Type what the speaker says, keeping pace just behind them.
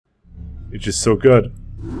It's just so good.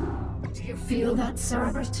 Do you feel that,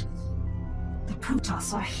 Cerebrate? The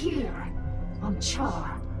Protoss are here, on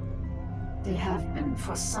Char. They have been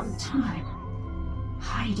for some time,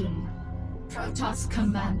 hiding. Protoss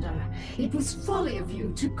Commander, it was folly of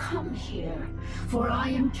you to come here, for I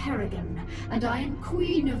am Kerrigan, and I am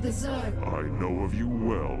Queen of the Zerg. I know of you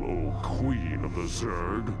well, O Queen of the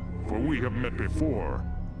Zerg, for we have met before.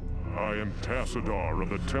 I am Tassadar of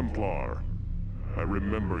the Templar. I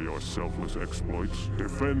remember your selfless exploits,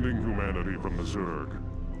 defending humanity from the Zerg.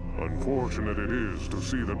 Unfortunate it is to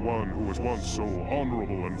see that one who was once so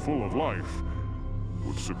honorable and full of life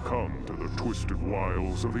would succumb to the twisted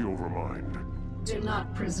wiles of the Overmind. Do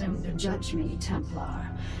not presume to judge me, Templar.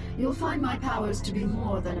 You'll find my powers to be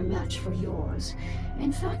more than a match for yours.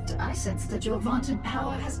 In fact, I sense that your vaunted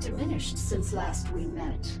power has diminished since last we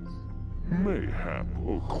met. Mayhap,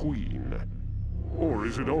 O Queen. Or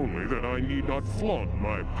is it only that I need not flaunt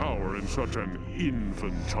my power in such an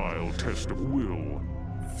infantile test of will?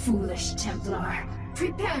 Foolish Templar.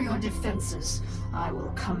 Prepare your defenses. I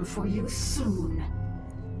will come for you soon.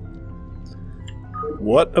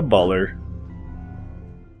 What a baller.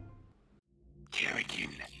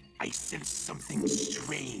 Kerrigan, I sense something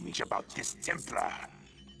strange about this Templar.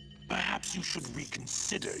 Perhaps you should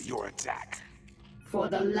reconsider your attack. For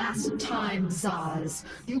the last time, Zaz,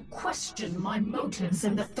 you question my motives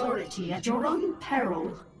and authority at your own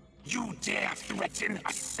peril. You dare threaten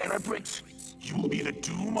a Cerebrate? You'll be the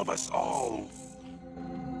doom of us all.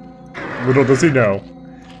 Little does he know.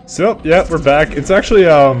 So, yeah, we're back. It's actually,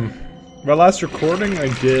 my last recording I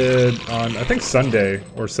did on, I think, Sunday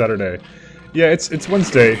or Saturday. Yeah, it's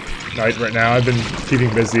Wednesday night right now. I've been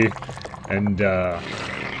keeping busy, and,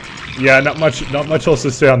 yeah, not much else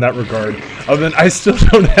to say on that regard. Other than I still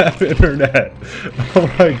don't have internet. Oh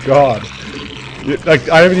my god. Like,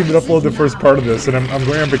 I haven't even uploaded the first part of this, and I'm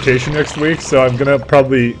going on vacation next week, so I'm gonna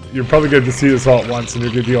you're probably going to see this all at once, and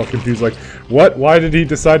you're gonna be all confused, like, what? Why did he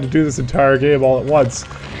decide to do this entire game all at once?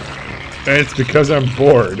 And it's because I'm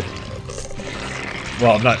bored.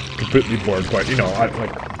 Well, I'm not completely bored, but, you know,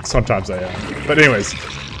 like, sometimes I am. But anyways,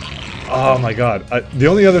 oh my god. The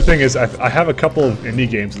only other thing is I have a couple of indie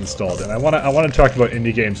games installed, and I want to talk about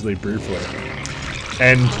indie games really briefly.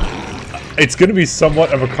 And it's going to be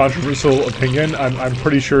somewhat of a controversial opinion. I'm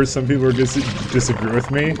pretty sure some people are disagree with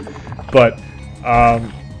me, but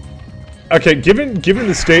okay, given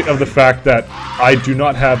the state of the fact that I do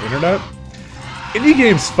not have internet, indie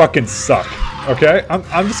games fucking suck. Okay,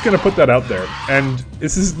 I'm just gonna put that out there, and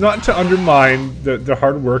this is not to undermine the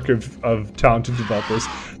hard work of talented developers.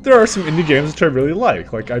 There are some indie games which I really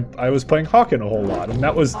like. Like I was playing Hawken a whole lot, and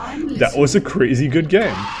that was a crazy good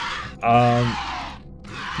game.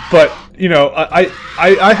 But you know, I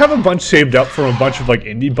have a bunch saved up from a bunch of like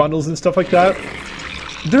indie bundles and stuff like that.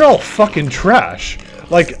 They're all fucking trash.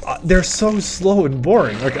 Like they're so slow and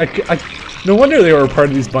boring. Like no wonder they were a part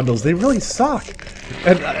of these bundles. They really suck,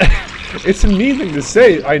 and. It's a mean thing to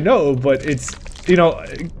say, I know, but it's, you know,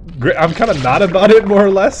 I'm kind of mad about it more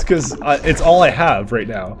or less, because it's all I have right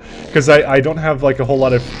now. Because I don't have, like, a whole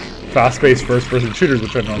lot of fast-paced first-person shooters,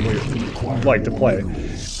 which I normally like to play.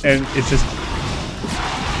 And it's just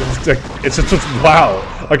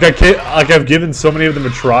wow. Like, I've given so many of them a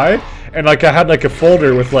try, and, like, I had, like, a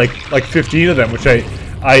folder with, like 15 of them, which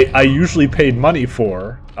I usually paid money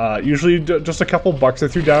for. Usually just a couple bucks I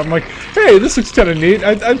threw down. I'm like, hey, this looks kind of neat.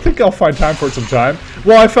 I think I'll find time for it sometime.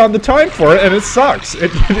 Well, I found the time for it, and it sucks.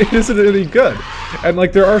 It isn't any good. And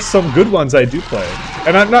like, there are some good ones I do play.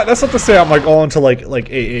 And that's not to say I'm like all into like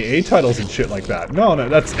AAA titles and shit like that. No,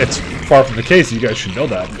 it's far from the case. You guys should know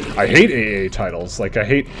that. I hate AAA titles. Like I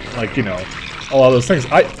hate, like, you know, a lot of those things.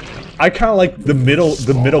 I kind of like the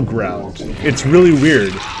middle ground. It's really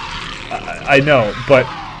weird. I know, but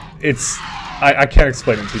it's. I can't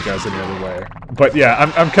explain it to you guys any other way. But yeah,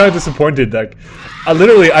 I'm kind of disappointed. Like,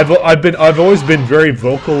 I've always been very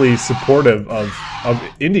vocally supportive of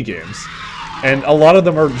indie games, and a lot of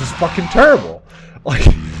them are just fucking terrible. Like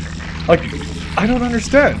I don't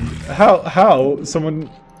understand how someone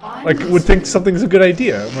like would think something's a good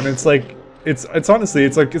idea when it's like it's honestly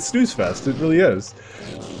it's like a snooze fest. It really is.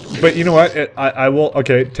 But you know what? I will.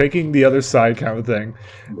 Okay, taking the other side kind of thing.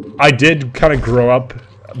 I did kind of grow up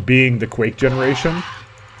being the Quake generation.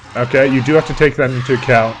 Okay, you do have to take that into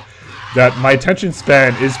account, that my attention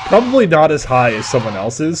span is probably not as high as someone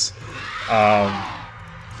else's.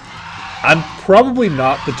 I'm probably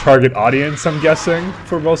not the target audience, I'm guessing,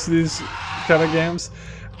 for most of these kind of games,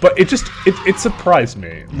 but it surprised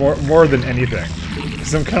me more than anything,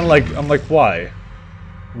 because I'm kind of like, why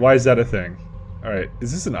is that a thing? All right,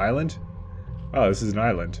 is this an island? Oh, this is an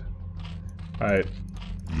island. All right.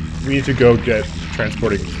 we need to go get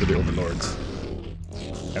transporting for the overlords.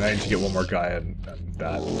 And I need to get one more guy and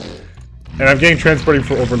that. And I'm getting transporting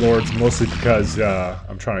for overlords mostly because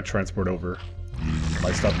I'm trying to transport over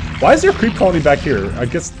my stuff. Why is there a creep colony back here? I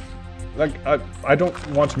guess, like, I don't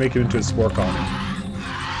want to make it into a spore colony.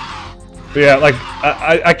 But yeah, like,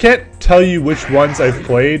 I can't tell you which ones I've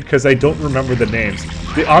played because I don't remember the names.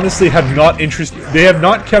 They honestly have not they have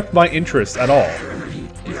not kept my interest at all.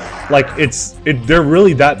 Like, they're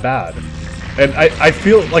really that bad. And I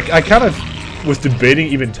feel like I kind of was debating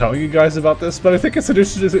even telling you guys about this, but I think it's an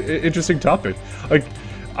interesting topic. Like,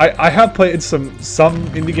 I have played some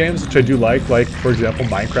indie games which I do like for example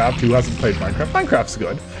Minecraft. Who hasn't played Minecraft? Minecraft's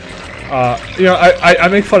good. You know, I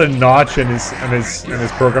make fun of Notch and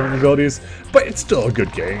his programming abilities, but it's still a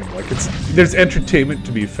good game. Like, there's entertainment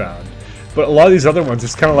to be found. But a lot of these other ones,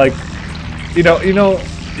 it's kind of like, you know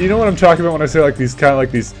what I'm talking about when I say like these kind of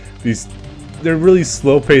like these they're really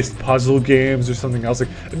slow-paced puzzle games or something else.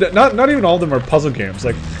 Like, not even all of them are puzzle games.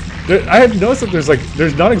 Like, I have noticed that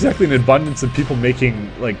there's not exactly an abundance of people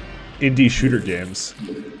making like indie shooter games.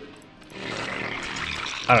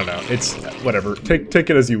 I don't know. It's whatever. Take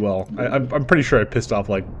it as you will. I'm pretty sure I pissed off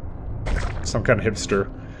like some kind of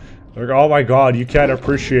hipster. Like, oh my god, you can't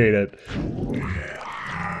appreciate it.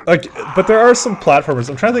 Like, but there are some platformers.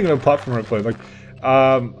 I'm trying to think of a platformer I played. Like,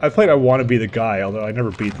 I played I Want to Be the Guy, although I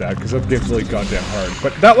never beat that because that game's really goddamn hard.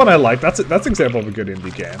 But that one I like. That's an example of a good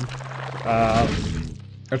indie game.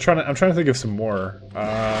 I'm trying to think of some more.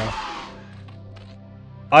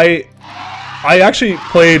 I actually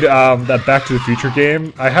played that Back to the Future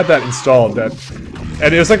game. I had that installed, and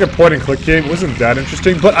it was like a point and click game. It wasn't that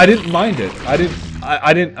interesting, but I didn't mind it. I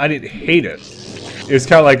didn't hate it. It was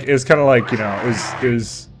kind of like you know, it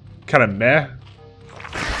was kind of meh.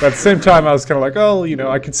 But at the same time, I was kind of like, oh, you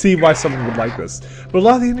know, I could see why someone would like this. But a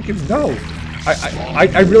lot of the indie games, no.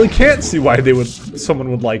 I really can't see why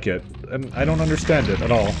someone would like it, and I don't understand it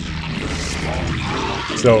at all.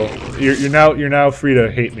 So you're now free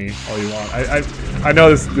to hate me all you want. I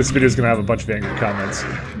know this video is gonna have a bunch of angry comments,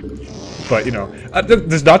 but you know,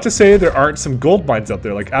 there's not to say there aren't some gold mines out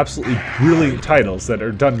there, like absolutely brilliant titles that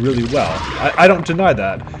are done really well. I don't deny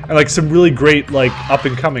that, and like some really great like up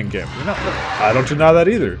and coming games. I don't deny that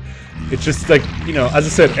either. It's just like, you know, as I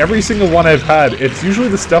said, every single one I've had, it's usually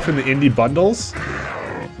the stuff in the indie bundles.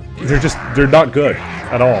 They're not good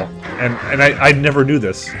at all, and I never knew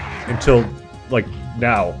this until like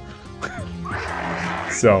now.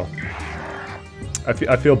 So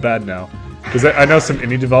I feel bad now because I know some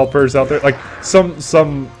indie developers out there, like some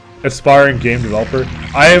aspiring game developer.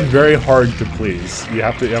 I am very hard to please. You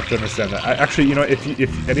have to understand that. Actually, you know, if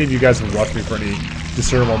any of you guys have watched me for any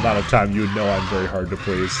discernible amount of time, you would know I'm very hard to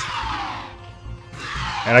please.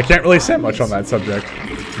 And I can't really say much on that subject.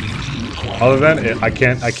 Other than I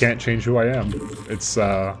can't change who I am. It's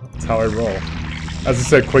how I roll. As I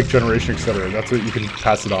said, Quake generation, etc. That's what you can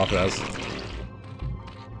pass it off as.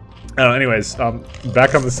 Anyways,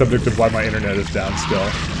 back on the subject of why my internet is down still.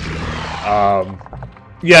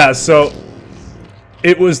 Yeah, so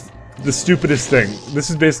it was the stupidest thing.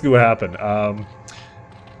 This is basically what happened.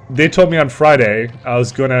 They told me on Friday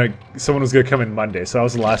someone was gonna come in Monday, so that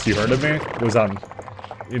was the last you heard of me. It was on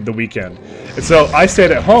the weekend, and so I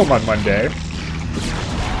stayed at home on Monday.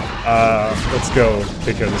 Let's go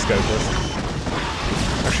take care of this guy first.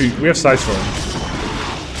 Actually, we have size for him.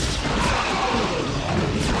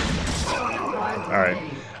 Alright.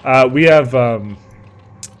 We have, oh,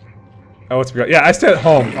 what's we got? Yeah, I stayed at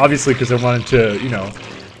home, obviously, because I wanted to, you know,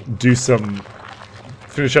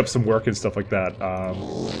 finish up some work and stuff like that.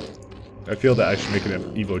 I feel that I should make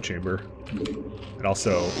an Evo chamber. And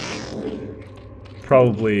also,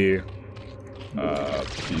 probably,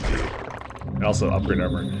 PV. And also upgrade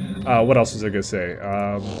armor. What else was I gonna say?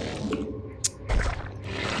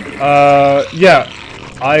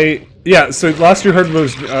 Yeah, so last you heard of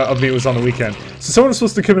me was on the weekend. So someone was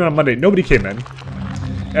supposed to come in on Monday. Nobody came in.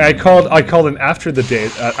 And I called in after the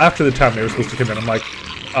time they were supposed to come in. I'm like,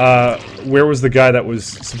 where was the guy that was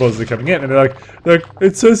supposedly coming in? And they're like,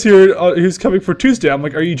 it says here he's coming for Tuesday. I'm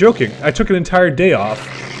like, are you joking? I took an entire day off,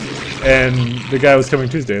 and the guy was coming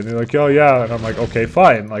Tuesday. And they're like, oh yeah. And I'm like, okay,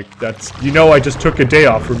 fine. Like, that's, you know, I just took a day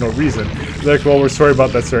off for no reason. They're like, well, we're sorry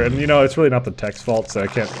about that, sir. And you know, it's really not the tech's fault, so I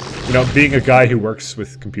can't, you know, being a guy who works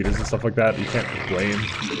with computers and stuff like that, you can't blame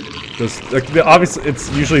those. Like, obviously, it's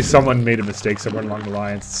usually someone made a mistake somewhere along the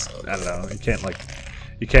lines. I don't know.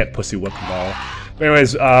 You can't pussy whip them all. But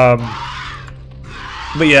anyways, but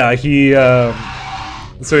yeah,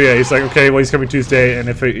 so yeah, he's like, okay, well, he's coming Tuesday, and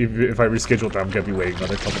if I reschedule it, I'm gonna be waiting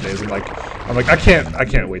another couple days. I'm like, I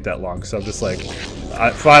can't wait that long. So I'm just like,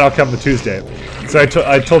 Fine, I'll come the Tuesday. So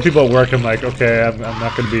I told people at work, I'm like, okay, I'm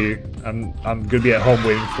not gonna be, I'm gonna be at home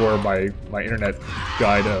waiting for my internet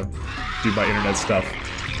guy to do my internet stuff.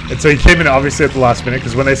 And so he came in obviously at the last minute,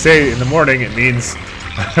 because when they say in the morning, it means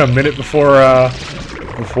a minute before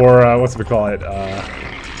what's it call it,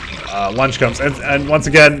 lunch comes. And once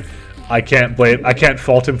again, I can't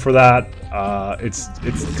fault him for that. It's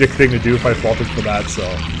a dick thing to do if I fault him for that, so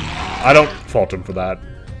I don't fault him for that.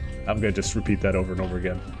 I'm gonna just repeat that over and over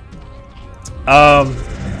again.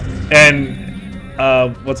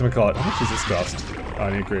 What's it call it? How much does this cost? Oh,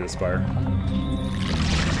 I need a Great Aspire.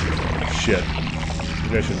 Shit.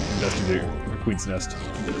 Maybe I should invest in the Queen's Nest.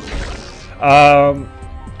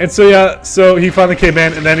 And so yeah, so he finally came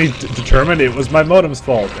in, and then he determined it was my modem's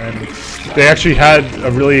fault, and they actually had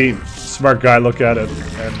a really smart guy look at it,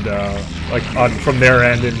 and like from their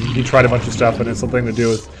end, and he tried a bunch of stuff, and it's something to do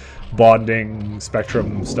with bonding,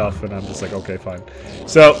 spectrum stuff, and I'm just like, okay, fine.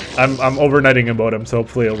 So I'm overnighting a modem, so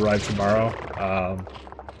hopefully it'll arrive tomorrow.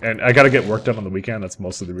 And I gotta get work done on the weekend. That's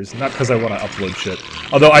mostly the reason, not because I want to upload shit.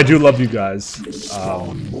 Although I do love you guys.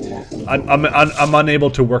 I'm unable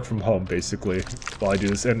to work from home basically while I do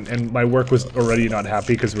this, and my work was already not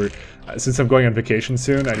happy because since I'm going on vacation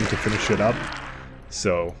soon, I need to finish it up.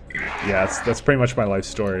 So yeah, that's pretty much my life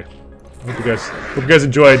story. Hope you guys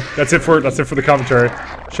enjoyed. That's it for the commentary.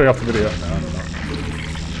 Show you off the video. No,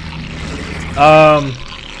 I don't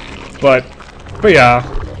know. But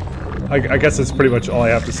yeah. I guess that's pretty much all I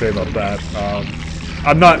have to say about that.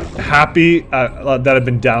 I'm not happy that I've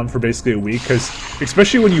been down for basically a week, because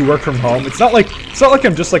especially when you work from home, it's not like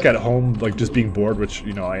I'm just like at home like just being bored, which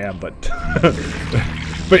you know I am, but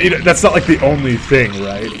but you know, that's not like the only thing,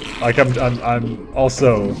 right? Like I'm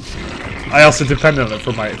also. I also depend on it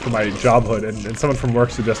for my jobhood, and someone from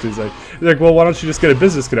work suggested, he's like, well, why don't you just get a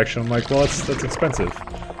business connection? I'm like, well, that's expensive.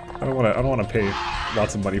 I don't want to pay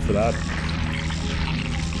lots of money for that.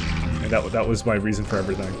 And that was my reason for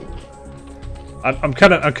everything. I'm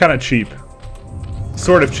kind of cheap,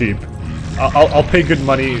 sort of cheap. I'll pay good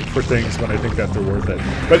money for things when I think that they're worth it.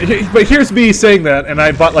 But here's me saying that, and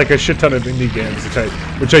I bought like a shit ton of indie games,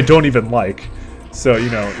 which I don't even like. So you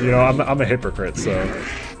know I'm a hypocrite. So.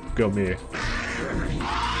 Go me.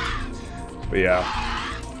 But yeah.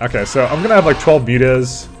 Okay, so I'm gonna have like 12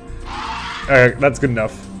 betas. Alright, that's good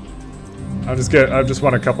enough. I just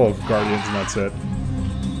want a couple of guardians and that's it.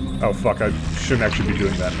 Oh fuck, I shouldn't actually be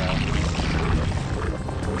doing that now.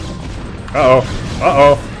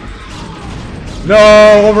 Uh-oh.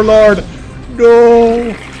 No, Overlord!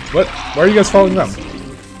 No! What? Why are you guys following them?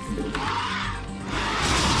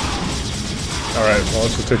 Alright, well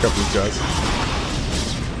let's just take up these guys.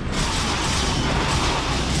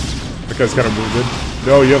 That guy's kind of wounded.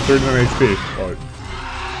 No, you have 39 HP. Oh,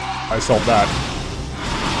 I solved that.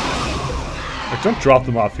 Like, don't drop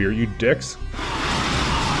them off here, you dicks.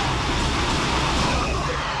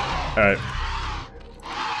 Alright.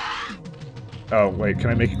 Oh, wait, can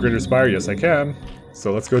I make a Greater Spire? Yes, I can.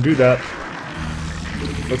 So let's go do that.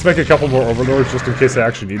 Let's make a couple more Overlords just in case I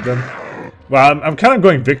actually need them. Well, I'm kind of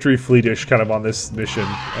going Victory Fleet-ish kind of on this mission,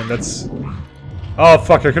 and that's... Oh,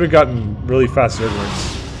 fuck, I could have gotten really fast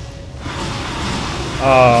Zerglings.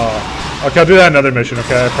 Okay, I'll do that another mission,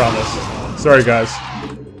 okay? I promise. Sorry, guys.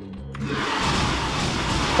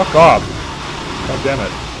 Fuck off. God damn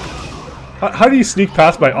it. How do you sneak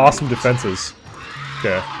past my awesome defenses?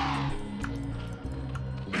 Okay.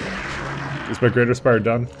 Is my Greater Spire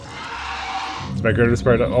done? Is my Greater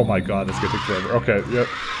Spire done? Oh my god, that's gonna take forever. Okay, yep.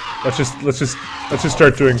 Let's just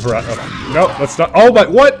start doing no, let's not. Oh my,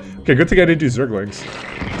 what? Okay, good thing I didn't do Zerglings.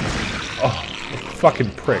 Oh,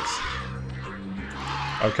 fucking pricks.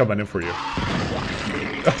 I'm coming in for you.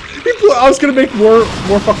 I was gonna make more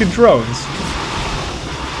fucking drones.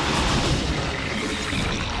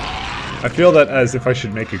 I feel that as if I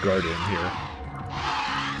should make a guardian here.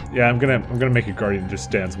 Yeah, I'm gonna make a guardian just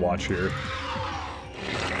stands watch here.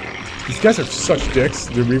 These guys are such dicks.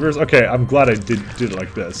 The Reavers. Okay, I'm glad I did it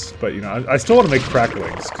like this, but you know, I still want to make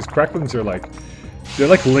cracklings because cracklings are like they're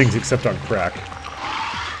like lings except on crack.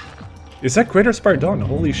 Is that Greater Spire done?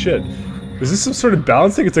 Holy shit! Is this some sort of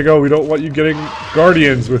balancing? It's like, oh, we don't want you getting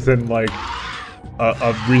guardians within like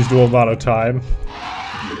a reasonable amount of time.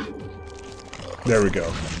 There we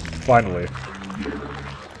go. Finally.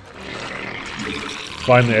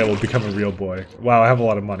 Finally, I will become a real boy. Wow, I have a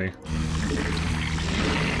lot of money.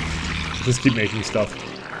 Just keep making stuff.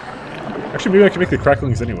 Actually, maybe I can make the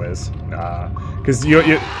cracklings anyways. Nah, because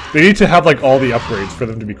they need to have like all the upgrades for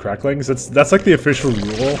them to be cracklings. That's like the official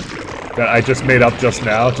rule that I just made up just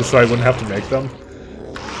now, just so I wouldn't have to make them.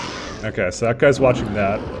 Okay, so that guy's watching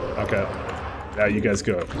that. Okay, now you guys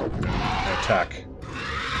go. Attack.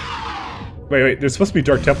 Wait, they're supposed to be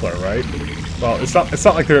Dark Templar, right? Well, it's not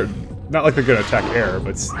like they're gonna attack air,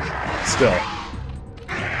 but still.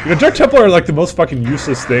 You know, Dark Templar are like the most fucking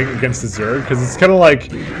useless thing against the Zerg, because it's kind of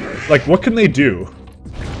like what can they do?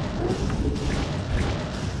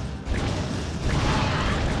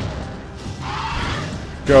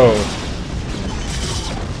 Go.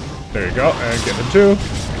 There you go, and get him too.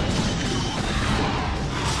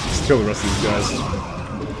 Let's kill the rest of these guys.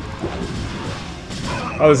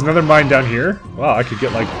 Oh, there's another mine down here. Wow, I could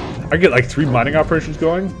get like 3 mining operations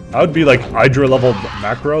going. That would be like Hydra level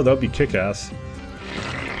macro. That would be kick-ass.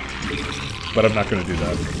 But I'm not gonna do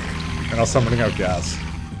that. And also I'm running out of gas.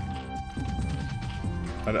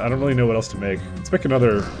 I don't really know what else to make. Let's make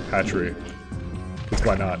another hatchery. Because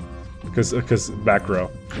why not? Because back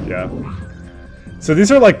row. Yeah. So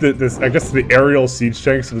these are like I guess the aerial siege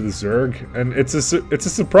tanks of the Zerg, and it's a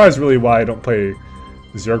surprise really why I don't play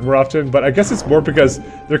Zerg more often, but I guess it's more because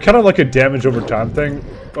they're kind of like a damage over time thing,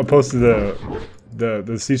 opposed to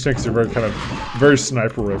the siege tanks are very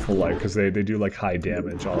sniper rifle like, because they do like high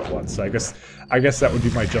damage all at once. So I guess that would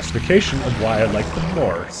be my justification of why I like them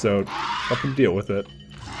more. So fucking deal with it.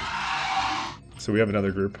 So we have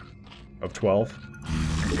another group of 12.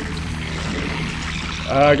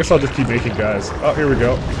 I guess I'll just keep making guys. Oh, here we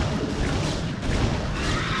go.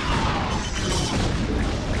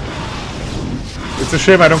 It's a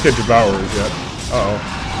shame I don't get Devourers yet. Uh-oh.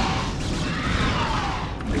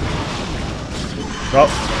 Well,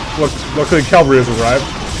 luckily cavalry has arrived.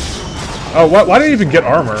 Oh, why did I even get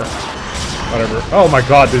armor? Whatever. Oh my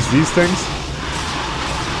god, there's these things?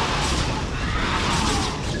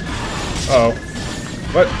 Uh-oh.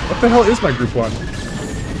 What the hell is my group 1?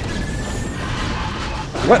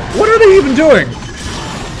 What are they even doing?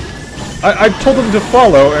 I told them to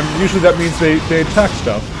follow, and usually that means they attack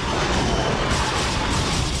stuff.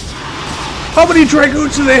 How many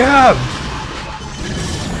Dragoons do they have?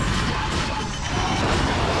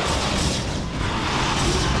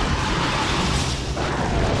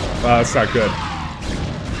 That's not good.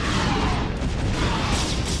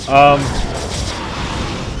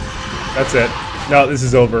 That's it. No, this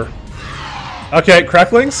is over. Okay,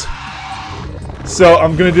 cracklings. So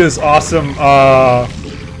I'm gonna do this awesome.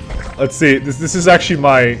 Let's see. This is actually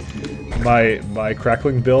my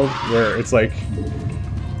crackling build where it's like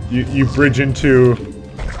you bridge into.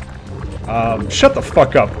 Shut the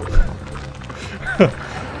fuck up.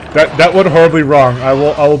 that went horribly wrong. I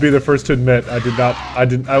will be the first to admit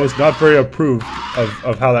I was not very approved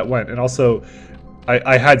of how that went, and also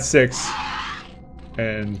I had 6,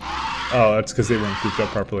 and oh, that's because they weren't grouped up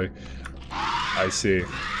properly. I see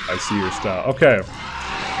your style. Okay.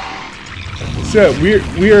 So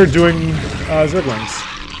we are doing Zerglings.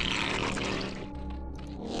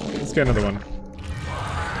 Let's get another one.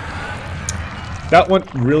 That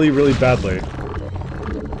went really badly.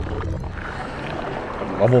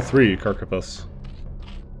 Level 3 Carcappus.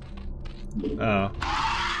 Oh.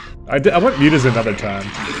 I went mutas another time.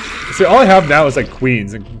 See, all I have now is like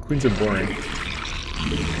queens, and queens are boring.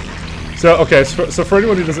 So, okay, so for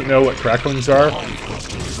anyone who doesn't know what cracklings are,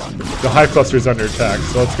 the hive cluster is under attack,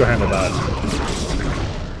 so let's go handle that.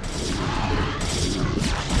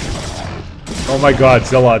 Oh my god,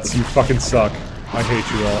 Zealots, you fucking suck. I hate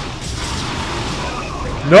you all.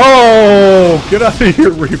 No! Get out of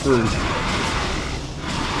here, Reapers!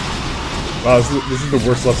 Wow, this is the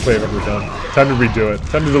worst Let's Play I've ever done. Time to redo it.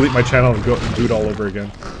 Time to delete my channel and go and do it all over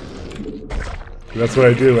again. That's what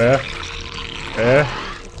I do, eh? Eh?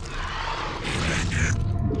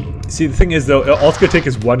 See, the thing is, though, all it's gonna take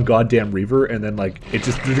is one goddamn Reaver, and then, like, it's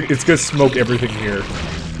gonna smoke everything here.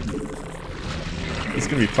 It's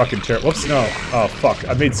gonna be fucking terrible. Whoops, no. Oh, fuck.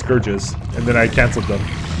 I made Scourges, and then I canceled them.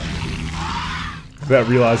 Without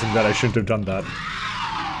realizing that I shouldn't have done that.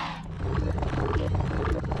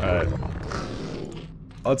 Alright.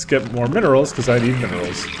 Let's get more minerals, because I need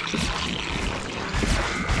minerals.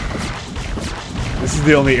 This is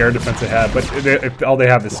the only air defense I have, but if all they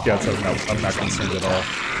have is scouts, I'm not concerned at all.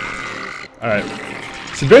 Alright.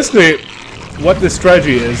 So basically, what this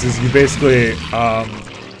strategy is you basically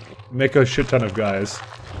make a shit ton of guys.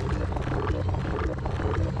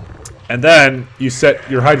 And then you set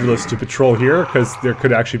your Hydralists to patrol here, because there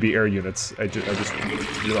could actually be air units. I just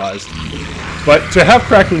realized. But to have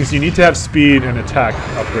cracklings, you need to have speed and attack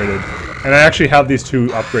upgraded. And I actually have these 2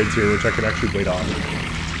 upgrades here, which I could actually wait on.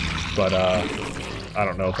 But, I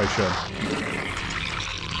don't know if I should.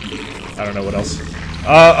 I don't know what else.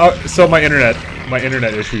 So my internet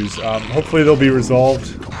issues. Hopefully they'll be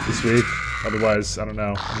resolved this week. Otherwise, I don't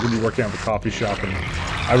know. I'm gonna be working on the coffee shop, and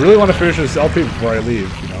I really want to finish this LP before I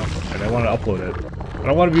leave, you know, and I want to upload it.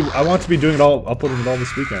 I want to be doing it all, uploading it all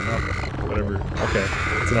this weekend. Oh, whatever. Okay,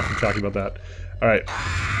 that's enough of talking about that. All right.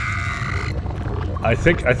 I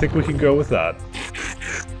think we can go with that.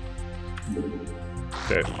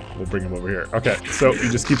 Okay, we'll bring him over here. Okay, so you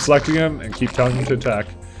just keep selecting him and keep telling him to attack.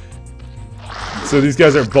 So these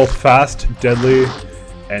guys are both fast, deadly,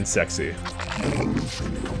 and sexy.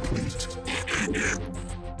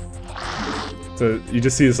 So you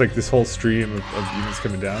just see this whole stream of units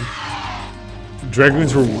coming down.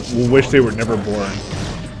 Dragoons will wish they were never born.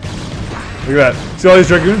 Look at that. See all these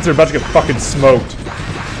Dragoons? They're about to get fucking smoked.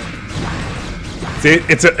 See,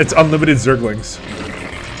 it's unlimited Zerglings.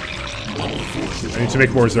 I need to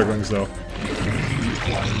make more Zerglings though.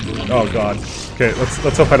 Oh god. Okay,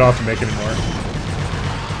 let's hope I don't have to make any more.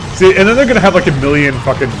 See, and then they're gonna have like a million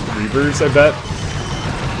fucking Reavers, I bet.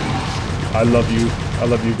 I love you. I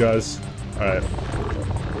love you guys. Alright.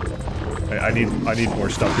 I need more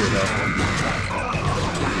stuff here though.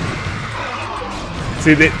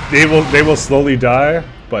 See, they will slowly die,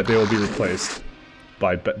 but they will be replaced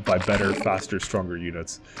by better, faster, stronger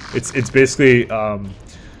units. It's basically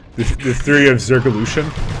the theory of Zergolution.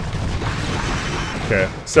 Okay,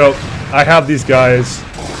 so I have these guys,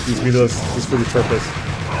 these Milos, just for this purpose.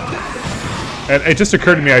 And it just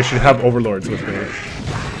occurred to me I should have Overlords with me.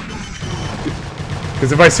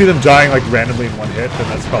 Because if I see them dying like randomly in one hit, then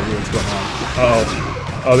that's probably what's going on.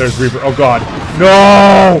 Uh-oh. Oh, there's Reaper. Oh god.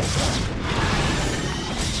 No!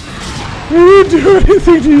 I didn't do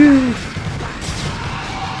anything to you!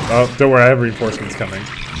 Oh, don't worry, I have reinforcements coming.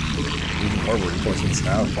 Even more reinforcements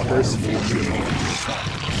now, fuckers.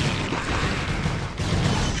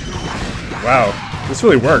 Wow, this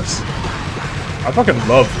really works. I fucking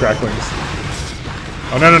love cracklings.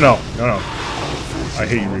 Oh no no no no no! I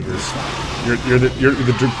hate you, Reavers. You're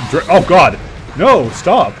the oh god! No,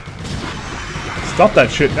 stop! Stop that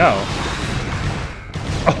shit now!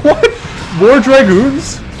 What? More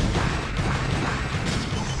Dragoons?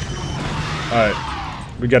 Alright,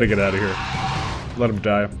 we gotta get out of here. Let him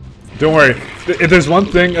die. Don't worry. If there's one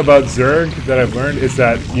thing about Zerg that I've learned, is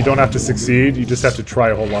that you don't have to succeed, you just have to try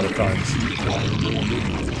a whole lot of times.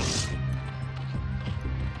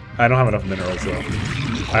 I don't have enough minerals though.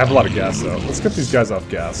 I have a lot of gas though. Let's get these guys off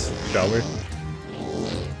gas, shall we?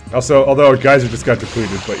 Also, although our guys just got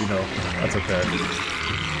depleted, but you know, that's okay.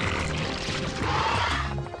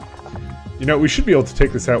 You know, we should be able to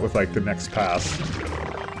take this out with like the next pass.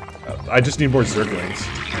 I just need more Zerglings.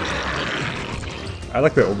 I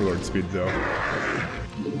like the Overlord speed though.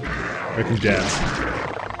 Make them dance.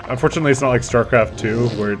 Unfortunately, it's not like Starcraft 2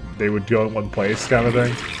 where they would go in one place kind of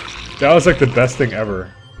thing. That was like the best thing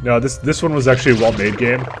ever. No, this one was actually a well-made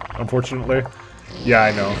game, unfortunately. Yeah,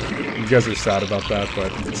 I know. You guys are sad about that,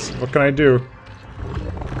 but what can I do?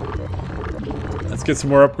 Let's get some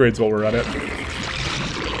more upgrades while we're at it.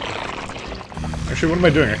 Actually, what am I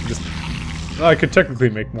doing? I can just... Well, I could technically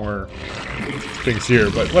make more things here,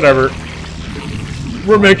 but whatever.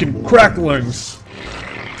 We're making cracklings!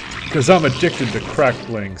 Because I'm addicted to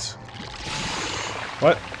cracklings.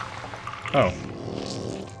 What? Oh.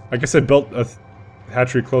 I guess I built a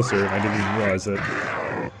hatchery closer and I didn't even realize it.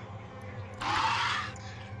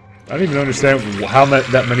 I don't even understand how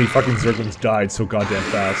that many fucking Zerglings died so goddamn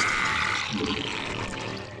fast.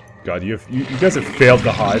 God, you guys have failed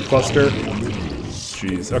the hive cluster?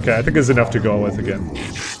 Jeez. Okay, I think there's enough to go with again.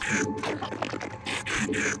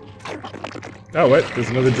 Oh wait, there's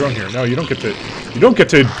another drone here. No, you don't get to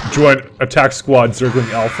join Attack Squad Zergling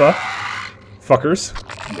Alpha. Fuckers.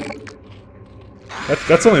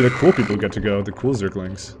 That's only the cool people who get to go, the cool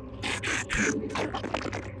Zerglings.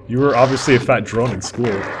 You were obviously a fat drone in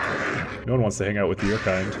school. No one wants to hang out with your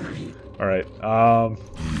kind. Alright, I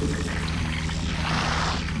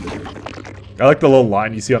like the little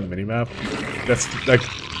line you see on the minimap. That's like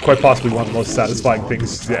quite possibly one of the most satisfying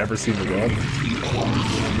things to ever see in the world.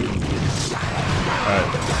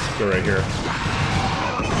 Alright, go right here.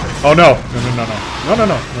 Oh no! No no no no. No no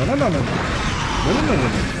no. No no no no no. No no no no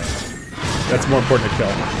no. That's more important to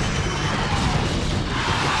kill.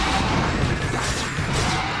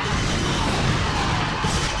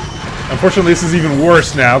 Unfortunately, this is even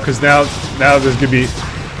worse now, because now there's gonna be...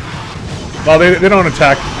 Well, they don't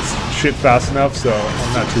attack shit fast enough, so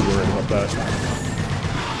I'm not too worried about that.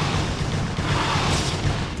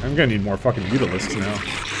 I'm gonna need more fucking mutalisks now.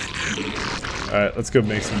 Alright, let's go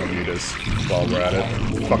make some more mutas while we're at it.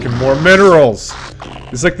 Fucking more minerals!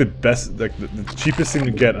 This is like the best, like the cheapest thing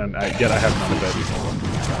to get, and yet I have none of it.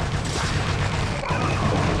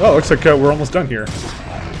 Oh, looks like we're almost done here.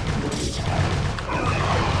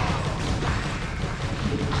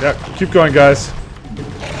 Yeah, keep going, guys.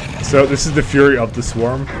 So this is the fury of the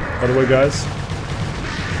swarm, by the way, guys.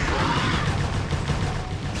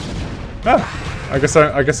 Ah, I guess I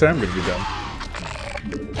am gonna be done.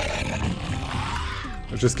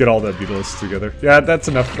 Let's just get all the beetles together. Yeah, that's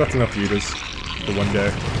enough. That's enough beetles for one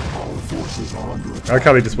day. I like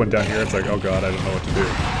how they just went down here. It's like, oh god, I don't know what to do.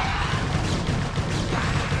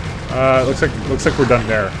 Looks like we're done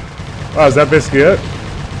there. Oh, is that basically it?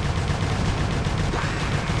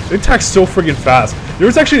 They attack so friggin' fast. There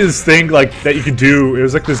was actually this thing like that you could do. It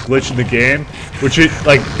was like this glitch in the game, which it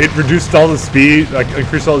reduced all the speed, like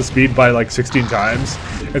increased all the speed by like 16 times.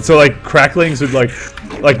 And so like cracklings would like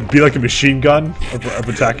be like a machine gun of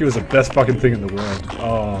attack. It was the best fucking thing in the world.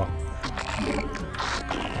 Oh,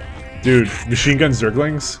 dude, machine gun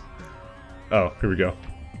zerglings. Oh, here we go.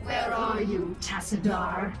 Where are you,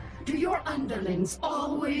 Tassadar? Do your underlings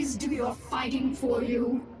always do your fighting for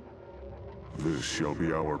you? This shall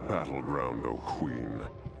be our battleground, O Queen.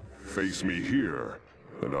 Face me here,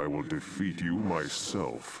 and I will defeat you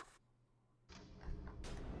myself.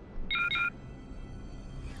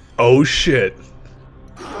 Oh shit.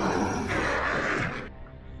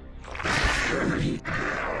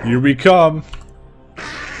 Here we come.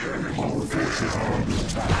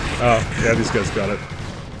 Oh, yeah, these guys got it.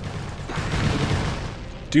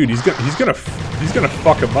 Dude, he's gonna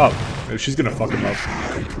fuck him up. She's gonna fuck him up.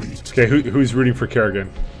 Okay, who's rooting for Kerrigan?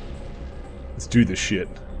 Let's do this shit.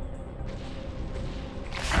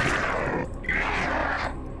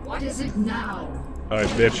 What is it now? Alright,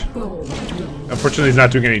 bitch. Unfortunately, he's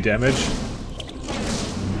not doing any damage.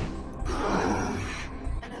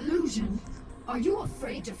 An illusion? Are you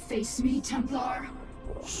afraid to face me, Templar?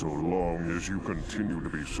 So long as you continue to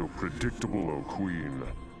be so predictable, O Queen,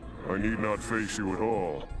 I need not face you at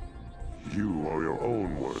all. You are your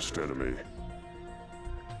own worst enemy.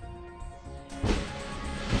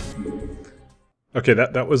 Okay,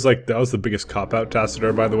 that was the biggest cop-out,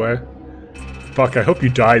 Tassadar, by the way. Fuck, I hope you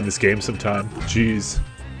die in this game sometime. Jeez.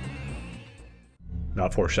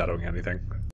 Not foreshadowing anything.